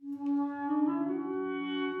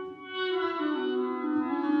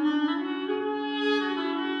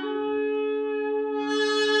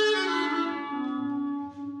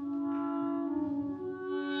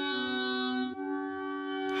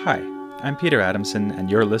Hi, I'm Peter Adamson, and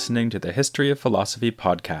you're listening to the History of Philosophy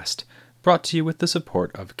podcast, brought to you with the support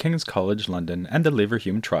of King's College London and the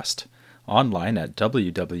Leverhulme Trust, online at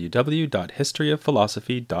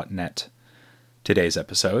www.historyofphilosophy.net. Today's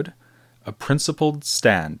episode, A Principled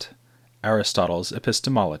Stand, Aristotle's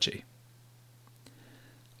Epistemology.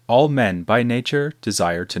 All men by nature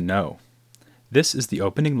desire to know. This is the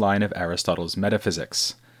opening line of Aristotle's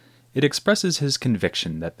Metaphysics. It expresses his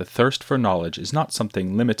conviction that the thirst for knowledge is not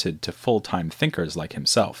something limited to full-time thinkers like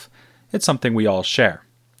himself. It's something we all share.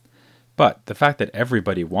 But the fact that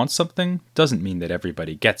everybody wants something doesn't mean that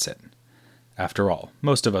everybody gets it. After all,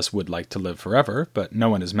 most of us would like to live forever, but no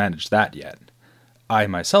one has managed that yet. I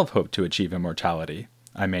myself hope to achieve immortality.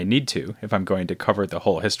 I may need to, if I'm going to cover the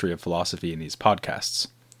whole history of philosophy in these podcasts.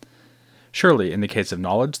 Surely, in the case of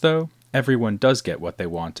knowledge, though, everyone does get what they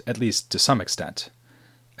want, at least to some extent.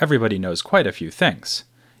 Everybody knows quite a few things.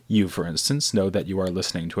 You, for instance, know that you are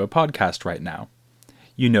listening to a podcast right now.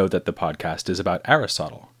 You know that the podcast is about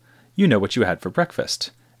Aristotle. You know what you had for breakfast.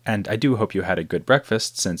 And I do hope you had a good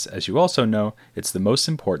breakfast, since, as you also know, it's the most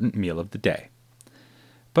important meal of the day.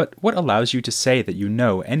 But what allows you to say that you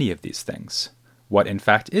know any of these things? What, in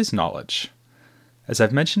fact, is knowledge? As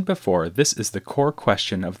I've mentioned before, this is the core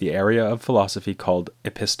question of the area of philosophy called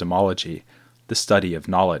epistemology, the study of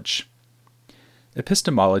knowledge.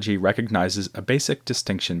 Epistemology recognizes a basic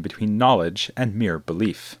distinction between knowledge and mere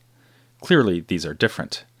belief. Clearly, these are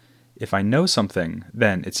different. If I know something,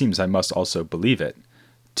 then it seems I must also believe it.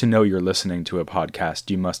 To know you're listening to a podcast,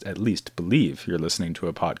 you must at least believe you're listening to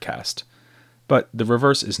a podcast. But the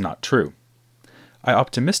reverse is not true. I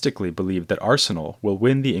optimistically believe that Arsenal will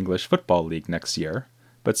win the English Football League next year,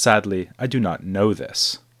 but sadly, I do not know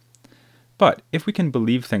this. But if we can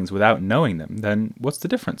believe things without knowing them, then what's the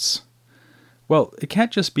difference? Well, it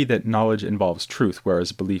can't just be that knowledge involves truth,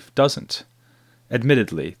 whereas belief doesn't.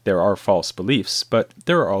 Admittedly, there are false beliefs, but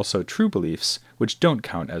there are also true beliefs which don't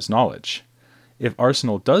count as knowledge. If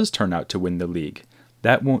Arsenal does turn out to win the league,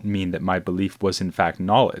 that won't mean that my belief was in fact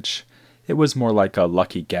knowledge. It was more like a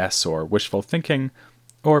lucky guess or wishful thinking,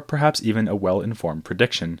 or perhaps even a well-informed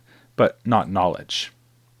prediction, but not knowledge.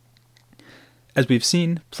 As we've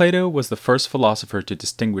seen, Plato was the first philosopher to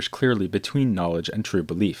distinguish clearly between knowledge and true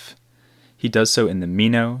belief. He does so in the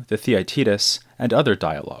Meno, the Theaetetus, and other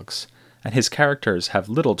dialogues, and his characters have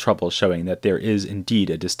little trouble showing that there is indeed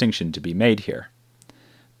a distinction to be made here.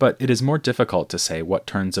 But it is more difficult to say what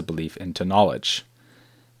turns a belief into knowledge.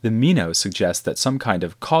 The Meno suggests that some kind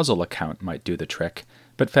of causal account might do the trick,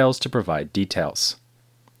 but fails to provide details.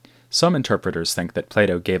 Some interpreters think that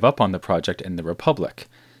Plato gave up on the project in the Republic,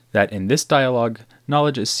 that in this dialogue,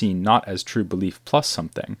 knowledge is seen not as true belief plus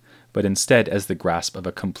something, but instead as the grasp of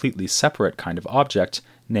a completely separate kind of object,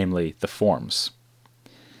 namely the forms.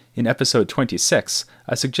 In episode 26,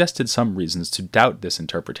 I suggested some reasons to doubt this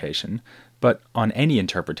interpretation, but on any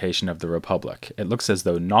interpretation of the Republic, it looks as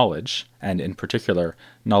though knowledge, and in particular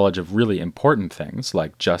knowledge of really important things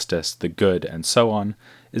like justice, the good, and so on,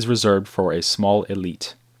 is reserved for a small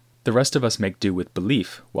elite. The rest of us make do with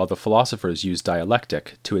belief, while the philosophers use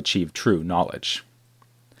dialectic to achieve true knowledge.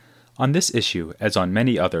 On this issue, as on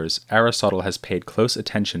many others, Aristotle has paid close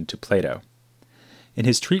attention to Plato. In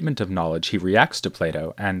his treatment of knowledge, he reacts to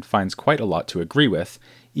Plato and finds quite a lot to agree with,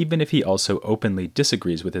 even if he also openly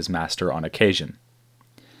disagrees with his master on occasion.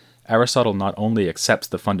 Aristotle not only accepts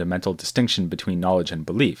the fundamental distinction between knowledge and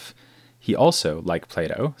belief, he also, like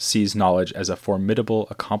Plato, sees knowledge as a formidable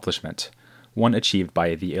accomplishment, one achieved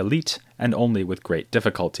by the elite and only with great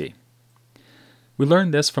difficulty. We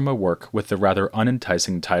learn this from a work with the rather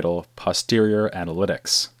unenticing title Posterior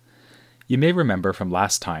Analytics. You may remember from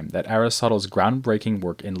last time that Aristotle's groundbreaking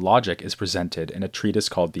work in logic is presented in a treatise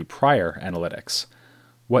called the Prior Analytics.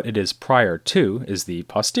 What it is prior to is the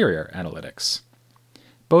Posterior Analytics.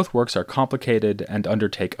 Both works are complicated and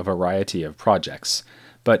undertake a variety of projects,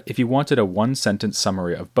 but if you wanted a one-sentence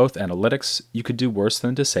summary of both analytics, you could do worse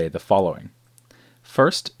than to say the following.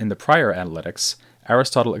 First, in the Prior Analytics,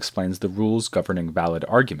 Aristotle explains the rules governing valid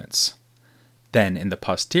arguments. Then, in the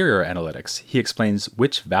Posterior Analytics, he explains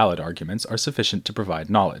which valid arguments are sufficient to provide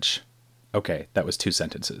knowledge. Okay, that was 2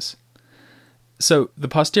 sentences. So, the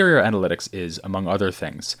Posterior Analytics is, among other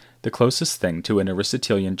things, the closest thing to an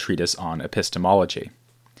Aristotelian treatise on epistemology.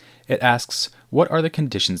 It asks, what are the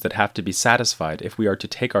conditions that have to be satisfied if we are to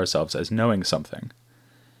take ourselves as knowing something?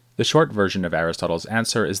 The short version of Aristotle's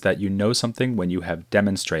answer is that you know something when you have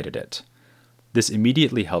demonstrated it. This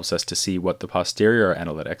immediately helps us to see what the Posterior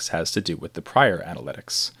Analytics has to do with the Prior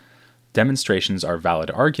Analytics. Demonstrations are valid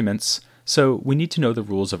arguments, so we need to know the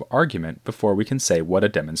rules of argument before we can say what a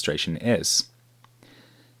demonstration is.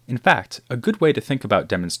 In fact, a good way to think about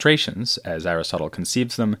demonstrations, as Aristotle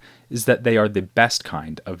conceives them, is that they are the best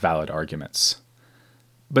kind of valid arguments.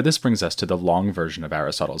 But this brings us to the long version of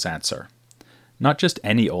Aristotle's answer. Not just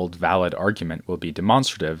any old valid argument will be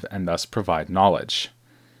demonstrative and thus provide knowledge.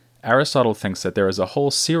 Aristotle thinks that there is a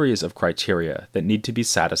whole series of criteria that need to be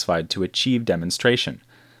satisfied to achieve demonstration,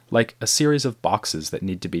 like a series of boxes that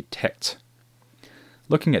need to be ticked.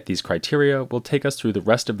 Looking at these criteria will take us through the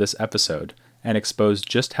rest of this episode and expose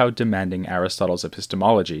just how demanding Aristotle's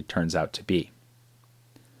epistemology turns out to be.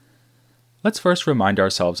 Let's first remind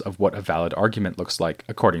ourselves of what a valid argument looks like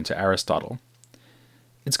according to Aristotle.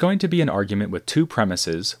 It's going to be an argument with two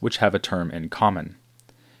premises which have a term in common.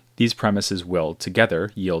 These premises will,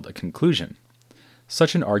 together, yield a conclusion.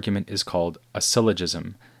 Such an argument is called a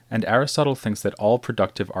syllogism, and Aristotle thinks that all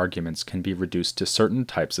productive arguments can be reduced to certain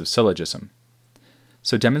types of syllogism.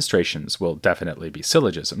 So demonstrations will definitely be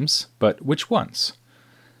syllogisms, but which ones?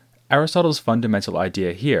 Aristotle's fundamental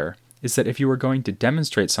idea here is that if you are going to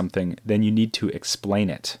demonstrate something, then you need to explain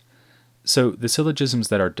it. So the syllogisms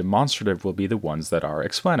that are demonstrative will be the ones that are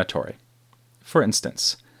explanatory. For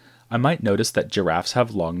instance, I might notice that giraffes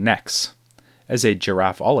have long necks. As a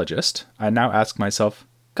giraffeologist, I now ask myself,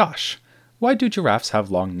 gosh, why do giraffes have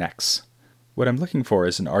long necks? What I'm looking for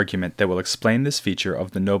is an argument that will explain this feature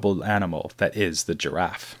of the noble animal that is the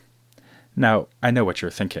giraffe. Now, I know what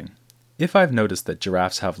you're thinking. If I've noticed that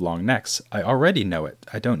giraffes have long necks, I already know it.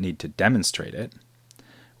 I don't need to demonstrate it.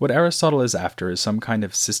 What Aristotle is after is some kind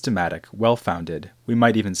of systematic, well-founded, we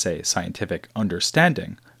might even say scientific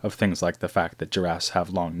understanding of things like the fact that giraffes have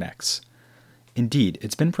long necks. Indeed,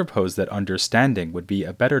 it's been proposed that understanding would be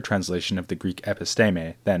a better translation of the Greek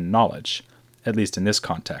episteme than knowledge, at least in this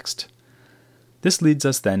context. This leads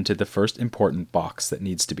us then to the first important box that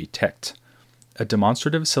needs to be ticked. A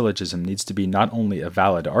demonstrative syllogism needs to be not only a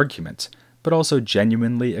valid argument, but also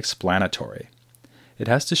genuinely explanatory. It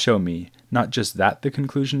has to show me not just that the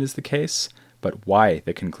conclusion is the case, but why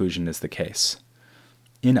the conclusion is the case.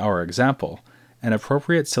 In our example, an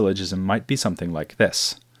appropriate syllogism might be something like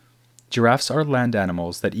this. Giraffes are land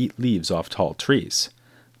animals that eat leaves off tall trees.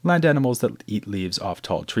 Land animals that eat leaves off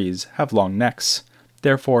tall trees have long necks.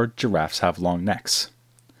 Therefore, giraffes have long necks.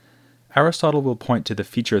 Aristotle will point to the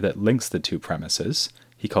feature that links the two premises,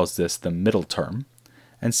 he calls this the middle term,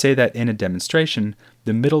 and say that in a demonstration,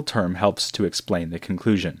 the middle term helps to explain the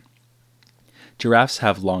conclusion. Giraffes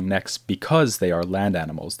have long necks because they are land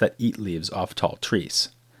animals that eat leaves off tall trees.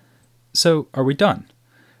 So, are we done?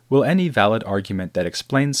 Will any valid argument that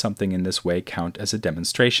explains something in this way count as a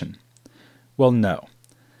demonstration? Well, no.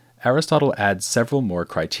 Aristotle adds several more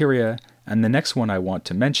criteria, and the next one I want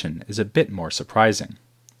to mention is a bit more surprising.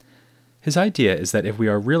 His idea is that if we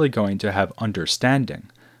are really going to have understanding,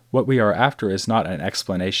 what we are after is not an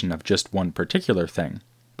explanation of just one particular thing,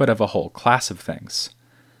 but of a whole class of things.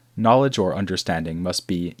 Knowledge or understanding must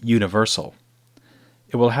be universal.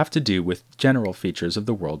 It will have to do with general features of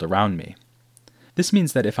the world around me. This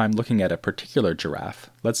means that if I'm looking at a particular giraffe,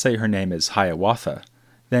 let's say her name is Hiawatha,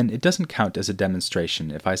 then it doesn't count as a demonstration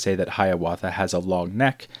if I say that Hiawatha has a long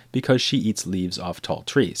neck because she eats leaves off tall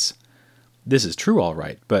trees. This is true all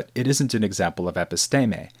right, but it isn't an example of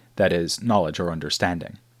episteme, that is, knowledge or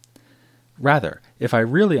understanding. Rather, if I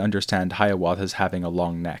really understand Hiawatha's having a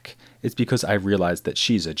long neck, it's because I realize that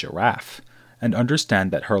she's a giraffe, and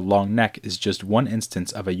understand that her long neck is just one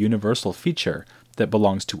instance of a universal feature that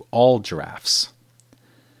belongs to all giraffes.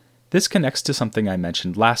 This connects to something I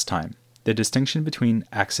mentioned last time, the distinction between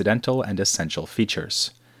accidental and essential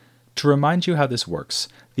features. To remind you how this works,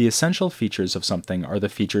 the essential features of something are the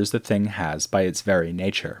features the thing has by its very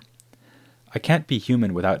nature. I can't be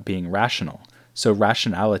human without being rational, so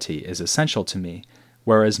rationality is essential to me,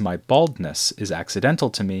 whereas my baldness is accidental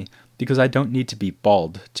to me because I don't need to be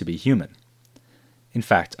bald to be human. In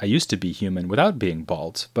fact, I used to be human without being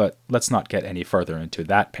bald, but let's not get any further into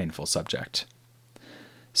that painful subject.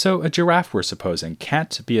 So a giraffe, we're supposing,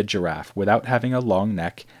 can't be a giraffe without having a long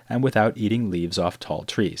neck and without eating leaves off tall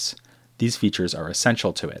trees. These features are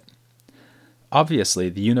essential to it. Obviously,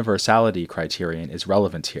 the universality criterion is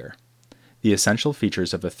relevant here. The essential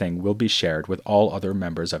features of a thing will be shared with all other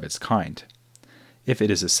members of its kind. If it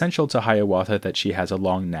is essential to Hiawatha that she has a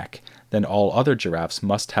long neck, then all other giraffes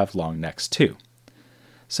must have long necks too.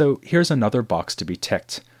 So here's another box to be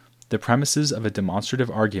ticked. The premises of a demonstrative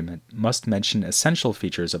argument must mention essential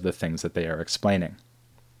features of the things that they are explaining.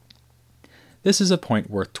 This is a point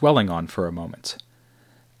worth dwelling on for a moment.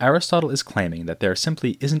 Aristotle is claiming that there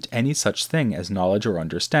simply isn't any such thing as knowledge or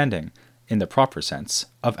understanding, in the proper sense,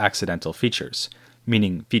 of accidental features,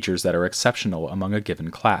 meaning features that are exceptional among a given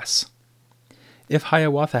class. If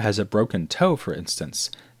Hiawatha has a broken toe, for instance,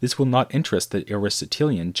 this will not interest the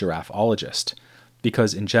Aristotelian giraffeologist,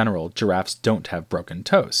 because in general, giraffes don't have broken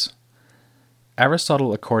toes.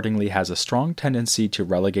 Aristotle accordingly has a strong tendency to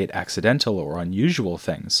relegate accidental or unusual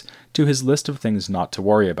things to his list of things not to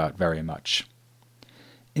worry about very much.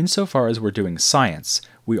 Insofar as we're doing science,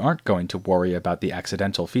 we aren't going to worry about the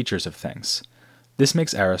accidental features of things. This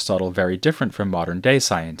makes Aristotle very different from modern-day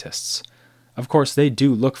scientists. Of course, they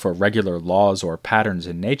do look for regular laws or patterns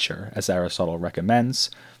in nature, as Aristotle recommends,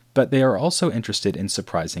 but they are also interested in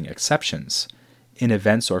surprising exceptions, in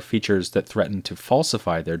events or features that threaten to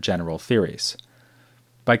falsify their general theories.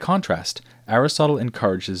 By contrast, Aristotle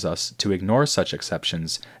encourages us to ignore such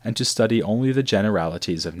exceptions and to study only the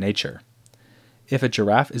generalities of nature. If a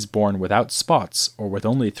giraffe is born without spots or with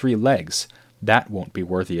only 3 legs, that won't be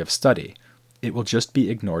worthy of study. It will just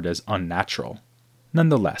be ignored as unnatural.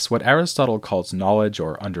 Nonetheless, what Aristotle calls knowledge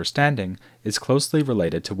or understanding is closely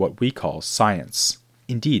related to what we call science.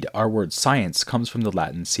 Indeed, our word science comes from the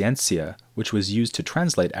Latin scientia, which was used to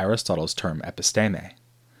translate Aristotle's term episteme.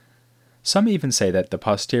 Some even say that the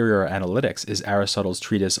Posterior Analytics is Aristotle's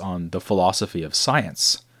treatise on the philosophy of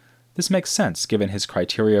science. This makes sense given his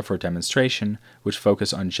criteria for demonstration, which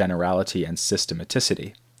focus on generality and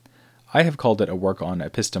systematicity. I have called it a work on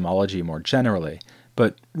epistemology more generally,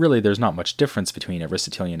 but really there's not much difference between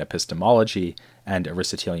Aristotelian epistemology and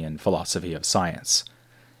Aristotelian philosophy of science.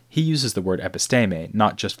 He uses the word episteme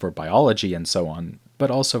not just for biology and so on,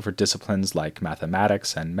 but also for disciplines like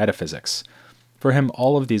mathematics and metaphysics. For him,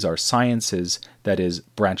 all of these are sciences, that is,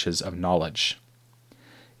 branches of knowledge.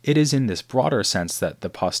 It is in this broader sense that the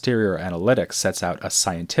Posterior Analytics sets out a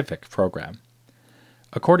scientific program.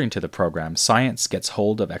 According to the program, science gets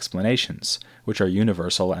hold of explanations, which are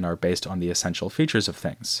universal and are based on the essential features of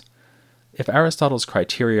things. If Aristotle's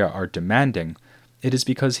criteria are demanding, it is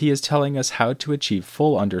because he is telling us how to achieve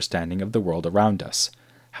full understanding of the world around us,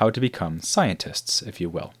 how to become scientists, if you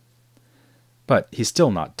will. But he's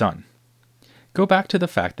still not done. Go back to the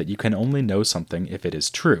fact that you can only know something if it is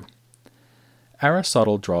true.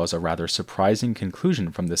 Aristotle draws a rather surprising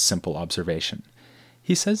conclusion from this simple observation.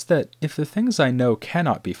 He says that if the things I know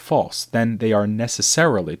cannot be false, then they are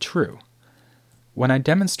necessarily true. When I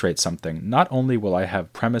demonstrate something, not only will I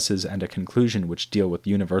have premises and a conclusion which deal with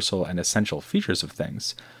universal and essential features of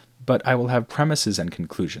things, but I will have premises and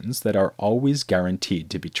conclusions that are always guaranteed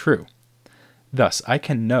to be true. Thus, I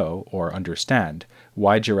can know, or understand,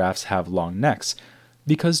 why giraffes have long necks,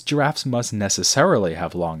 because giraffes must necessarily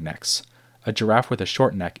have long necks. A giraffe with a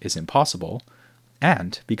short neck is impossible,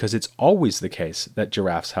 and because it's always the case that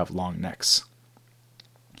giraffes have long necks.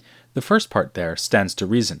 The first part there stands to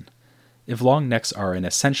reason. If long necks are an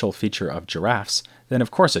essential feature of giraffes, then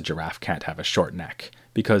of course a giraffe can't have a short neck,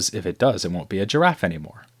 because if it does, it won't be a giraffe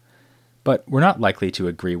anymore. But we're not likely to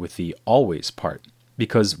agree with the always part,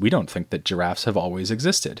 because we don't think that giraffes have always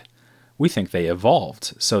existed. We think they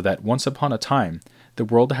evolved, so that once upon a time, the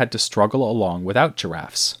world had to struggle along without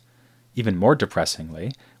giraffes. Even more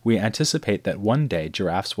depressingly, we anticipate that one day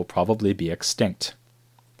giraffes will probably be extinct.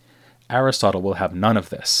 Aristotle will have none of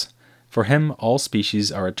this. For him, all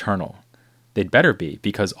species are eternal. They'd better be,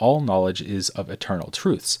 because all knowledge is of eternal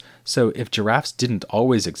truths, so if giraffes didn't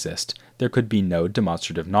always exist, there could be no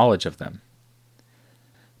demonstrative knowledge of them.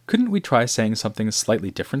 Couldn't we try saying something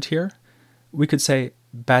slightly different here? We could say,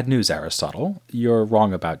 bad news, Aristotle, you're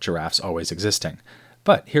wrong about giraffes always existing,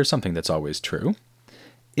 but here's something that's always true.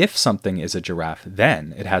 If something is a giraffe,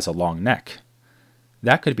 then it has a long neck.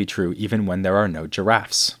 That could be true even when there are no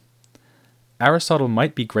giraffes. Aristotle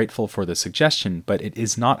might be grateful for the suggestion, but it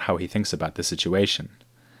is not how he thinks about the situation.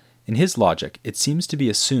 In his logic, it seems to be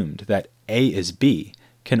assumed that A is B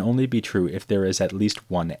can only be true if there is at least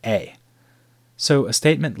one A. So a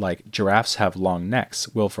statement like giraffes have long necks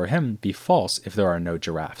will for him be false if there are no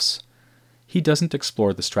giraffes. He doesn't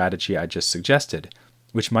explore the strategy I just suggested,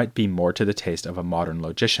 which might be more to the taste of a modern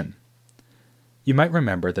logician. You might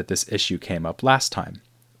remember that this issue came up last time,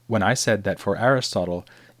 when I said that for Aristotle,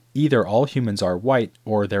 either all humans are white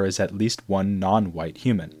or there is at least one non-white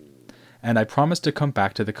human. And I promised to come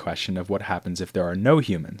back to the question of what happens if there are no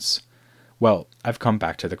humans. Well, I've come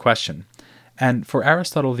back to the question. And for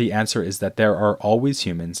Aristotle, the answer is that there are always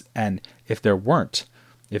humans, and if there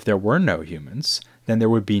were no humans, then there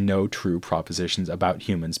would be no true propositions about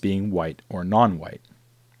humans being white or non-white.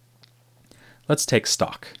 Let's take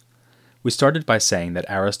stock. We started by saying that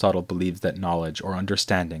Aristotle believes that knowledge or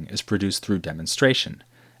understanding is produced through demonstration,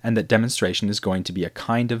 and that demonstration is going to be a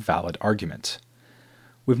kind of valid argument.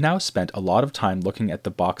 We've now spent a lot of time looking at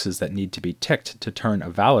the boxes that need to be ticked to turn a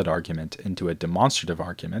valid argument into a demonstrative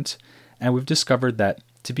argument, and we've discovered that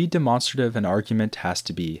to be demonstrative, an argument has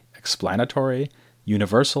to be explanatory,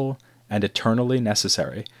 universal, and eternally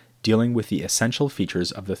necessary, dealing with the essential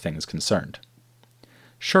features of the things concerned.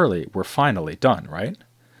 Surely we're finally done, right?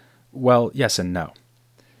 Well, yes and no.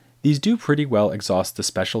 These do pretty well exhaust the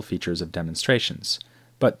special features of demonstrations,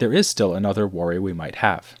 but there is still another worry we might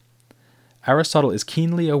have. Aristotle is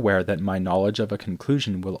keenly aware that my knowledge of a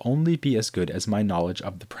conclusion will only be as good as my knowledge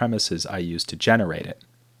of the premises I use to generate it.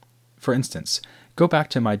 For instance, go back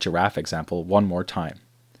to my giraffe example one more time.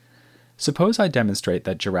 Suppose I demonstrate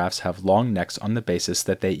that giraffes have long necks on the basis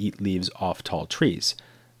that they eat leaves off tall trees,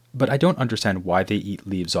 but I don't understand why they eat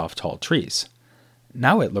leaves off tall trees.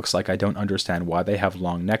 Now it looks like I don't understand why they have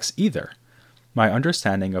long necks either. My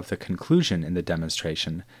understanding of the conclusion in the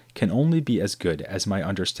demonstration can only be as good as my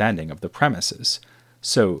understanding of the premises,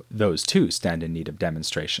 so those too stand in need of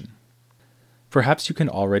demonstration. Perhaps you can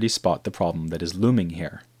already spot the problem that is looming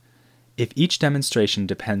here. If each demonstration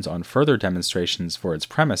depends on further demonstrations for its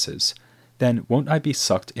premises, then won't I be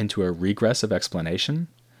sucked into a regress of explanation?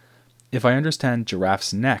 If I understand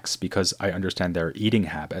giraffes' necks because I understand their eating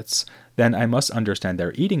habits, then I must understand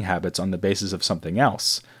their eating habits on the basis of something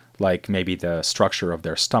else, like maybe the structure of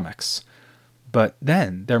their stomachs. But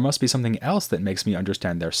then there must be something else that makes me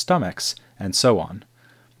understand their stomachs, and so on.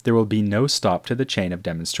 There will be no stop to the chain of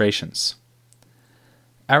demonstrations.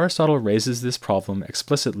 Aristotle raises this problem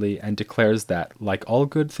explicitly and declares that, like all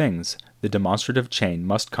good things, the demonstrative chain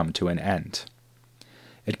must come to an end.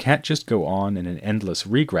 It can't just go on in an endless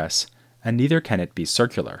regress, and neither can it be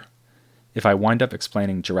circular. If I wind up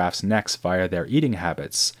explaining giraffes' necks via their eating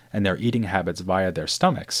habits, and their eating habits via their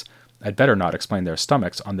stomachs, I'd better not explain their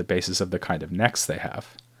stomachs on the basis of the kind of necks they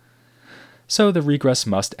have. So the regress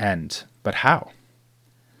must end, but how?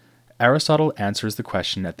 Aristotle answers the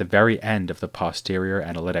question at the very end of the Posterior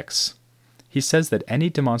Analytics. He says that any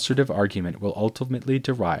demonstrative argument will ultimately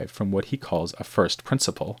derive from what he calls a first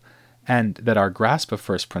principle, and that our grasp of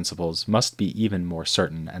first principles must be even more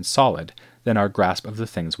certain and solid than our grasp of the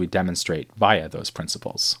things we demonstrate via those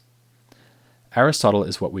principles. Aristotle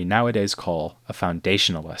is what we nowadays call a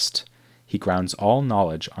foundationalist. He grounds all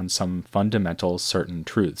knowledge on some fundamental certain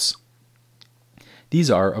truths. These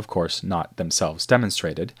are, of course, not themselves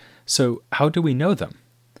demonstrated, so how do we know them?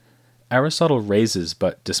 Aristotle raises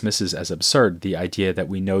but dismisses as absurd the idea that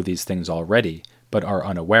we know these things already, but are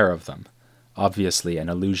unaware of them, obviously an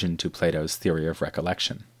allusion to Plato's theory of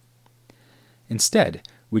recollection. Instead,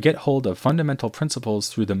 we get hold of fundamental principles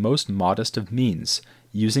through the most modest of means,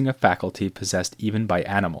 using a faculty possessed even by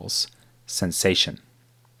animals, sensation.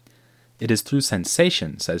 It is through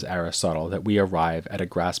sensation, says Aristotle, that we arrive at a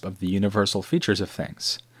grasp of the universal features of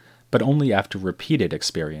things, but only after repeated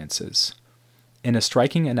experiences. In a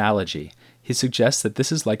striking analogy, he suggests that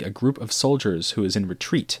this is like a group of soldiers who is in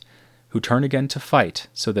retreat, who turn again to fight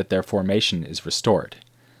so that their formation is restored.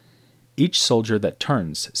 Each soldier that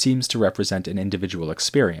turns seems to represent an individual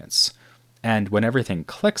experience, and when everything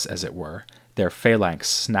clicks, as it were, their phalanx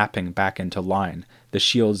snapping back into line, the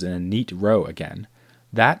shields in a neat row again,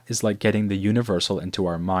 that is like getting the universal into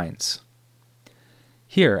our minds.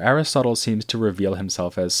 Here, Aristotle seems to reveal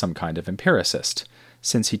himself as some kind of empiricist,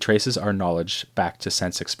 since he traces our knowledge back to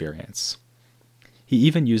sense experience. He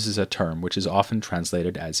even uses a term which is often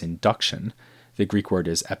translated as induction. The Greek word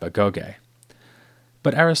is epagoge.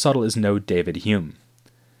 But Aristotle is no David Hume.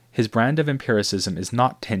 His brand of empiricism is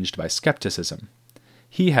not tinged by skepticism.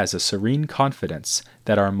 He has a serene confidence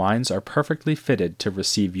that our minds are perfectly fitted to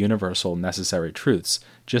receive universal necessary truths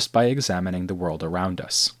just by examining the world around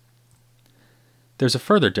us. There's a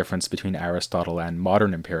further difference between Aristotle and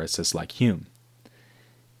modern empiricists like Hume.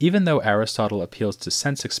 Even though Aristotle appeals to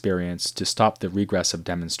sense experience to stop the regress of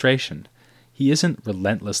demonstration, he isn't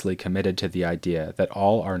relentlessly committed to the idea that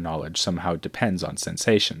all our knowledge somehow depends on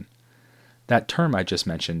sensation. That term I just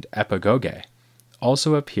mentioned, epagoge,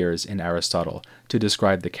 also appears in Aristotle to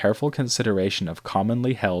describe the careful consideration of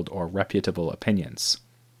commonly held or reputable opinions.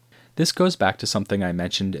 This goes back to something I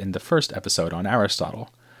mentioned in the first episode on Aristotle.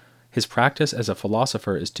 His practice as a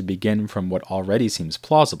philosopher is to begin from what already seems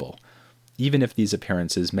plausible, even if these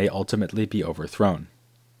appearances may ultimately be overthrown.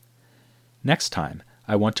 Next time,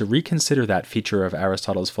 I want to reconsider that feature of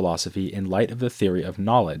Aristotle's philosophy in light of the theory of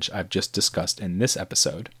knowledge I've just discussed in this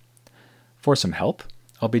episode. For some help,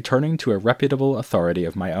 I'll be turning to a reputable authority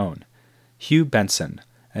of my own, Hugh Benson,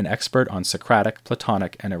 an expert on Socratic,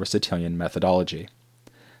 Platonic, and Aristotelian methodology.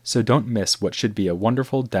 So don't miss what should be a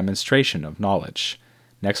wonderful demonstration of knowledge,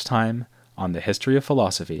 next time on The History of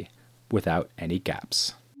Philosophy Without Any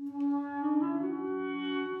Gaps.